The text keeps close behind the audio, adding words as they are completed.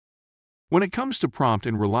When it comes to prompt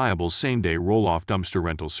and reliable same-day roll-off dumpster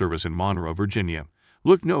rental service in Monroe, Virginia,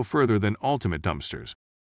 look no further than Ultimate Dumpsters.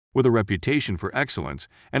 With a reputation for excellence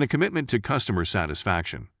and a commitment to customer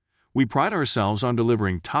satisfaction, we pride ourselves on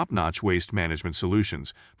delivering top-notch waste management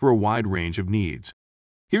solutions for a wide range of needs.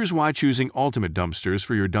 Here's why choosing Ultimate Dumpsters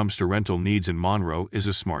for your dumpster rental needs in Monroe is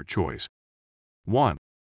a smart choice. 1.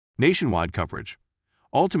 Nationwide coverage.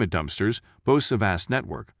 Ultimate Dumpsters boasts a vast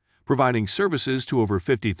network, providing services to over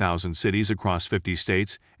 50,000 cities across 50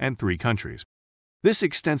 states and 3 countries. This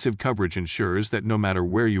extensive coverage ensures that no matter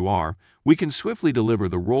where you are, we can swiftly deliver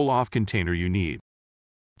the roll-off container you need.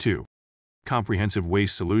 2. Comprehensive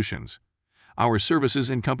waste solutions. Our services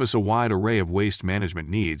encompass a wide array of waste management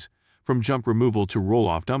needs, from junk removal to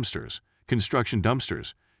roll-off dumpsters, construction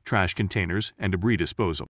dumpsters, trash containers, and debris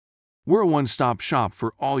disposal. We're a one-stop shop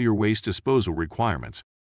for all your waste disposal requirements.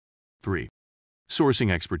 3.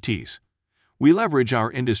 Sourcing expertise. We leverage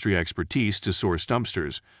our industry expertise to source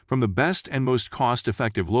dumpsters from the best and most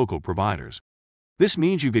cost-effective local providers. This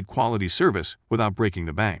means you get quality service without breaking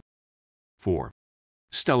the bank. 4.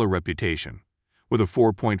 Stellar reputation. With a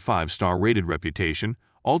 4.5-star rated reputation,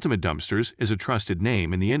 Ultimate Dumpsters is a trusted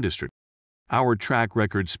name in the industry. Our track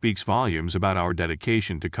record speaks volumes about our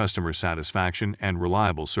dedication to customer satisfaction and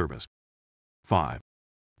reliable service. 5.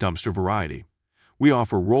 Dumpster variety. We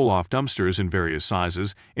offer roll-off dumpsters in various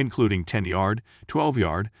sizes, including 10-yard,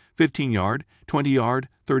 12-yard, 15-yard, 20-yard,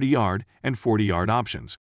 30-yard, and 40-yard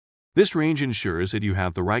options. This range ensures that you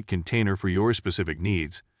have the right container for your specific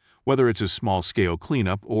needs, whether it's a small-scale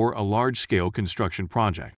cleanup or a large-scale construction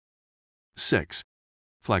project. 6.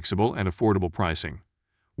 Flexible and affordable pricing.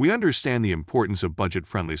 We understand the importance of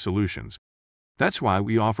budget-friendly solutions. That's why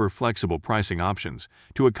we offer flexible pricing options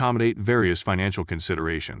to accommodate various financial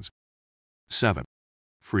considerations. 7.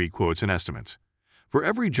 Free quotes and estimates. For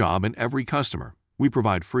every job and every customer, we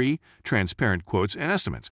provide free, transparent quotes and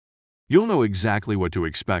estimates. You'll know exactly what to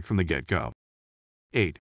expect from the get-go.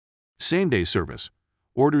 8. Same-day service.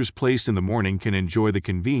 Orders placed in the morning can enjoy the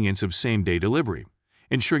convenience of same-day delivery,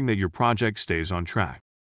 ensuring that your project stays on track.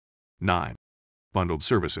 9. Bundled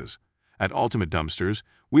services. At Ultimate Dumpsters,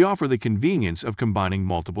 we offer the convenience of combining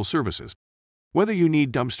multiple services. Whether you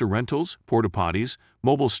need dumpster rentals, porta-potties,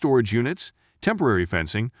 mobile storage units, temporary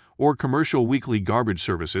fencing, or commercial weekly garbage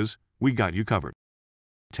services, we got you covered.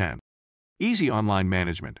 10. Easy online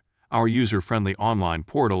management. Our user-friendly online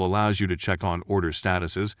portal allows you to check on order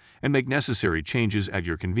statuses and make necessary changes at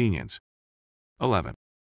your convenience. 11.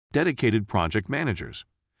 Dedicated project managers.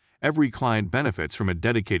 Every client benefits from a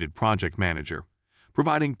dedicated project manager,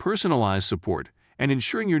 providing personalized support and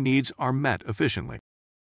ensuring your needs are met efficiently.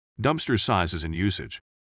 Dumpster sizes and usage.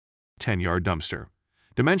 10-yard dumpster.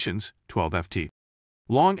 Dimensions 12 ft.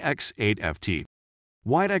 Long x 8 ft.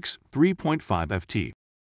 Wide x 3.5 ft.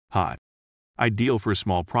 Height. Ideal for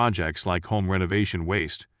small projects like home renovation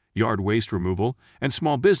waste, yard waste removal, and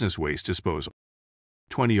small business waste disposal.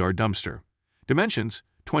 20-yard dumpster. Dimensions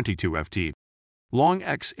 22 ft. Long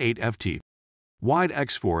x 8 ft. Wide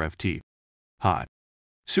x 4 ft. Height.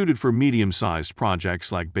 Suited for medium-sized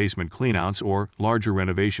projects like basement cleanouts or larger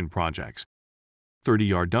renovation projects.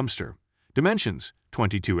 30-yard dumpster. Dimensions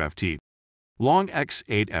 22 ft. Long x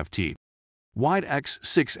 8 ft. Wide x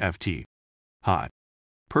 6 ft. Height.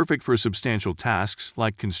 Perfect for substantial tasks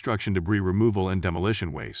like construction debris removal and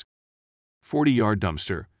demolition waste. 40-yard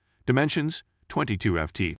dumpster. Dimensions 22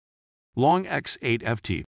 ft. Long x 8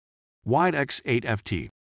 ft. Wide x 8 ft.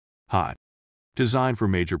 Height. Designed for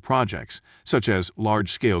major projects such as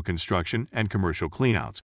large-scale construction and commercial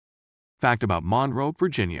cleanouts. Fact about Monroe,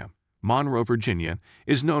 Virginia. Monroe, Virginia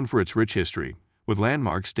is known for its rich history, with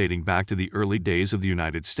landmarks dating back to the early days of the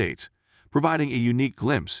United States, providing a unique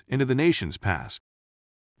glimpse into the nation's past.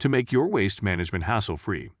 To make your waste management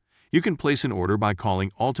hassle-free, you can place an order by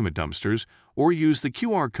calling Ultimate Dumpsters or use the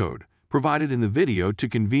QR code provided in the video to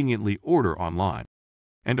conveniently order online.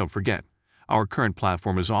 And don't forget, our current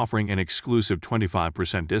platform is offering an exclusive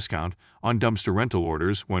 25% discount on dumpster rental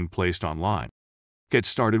orders when placed online. Get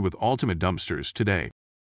started with Ultimate Dumpsters today.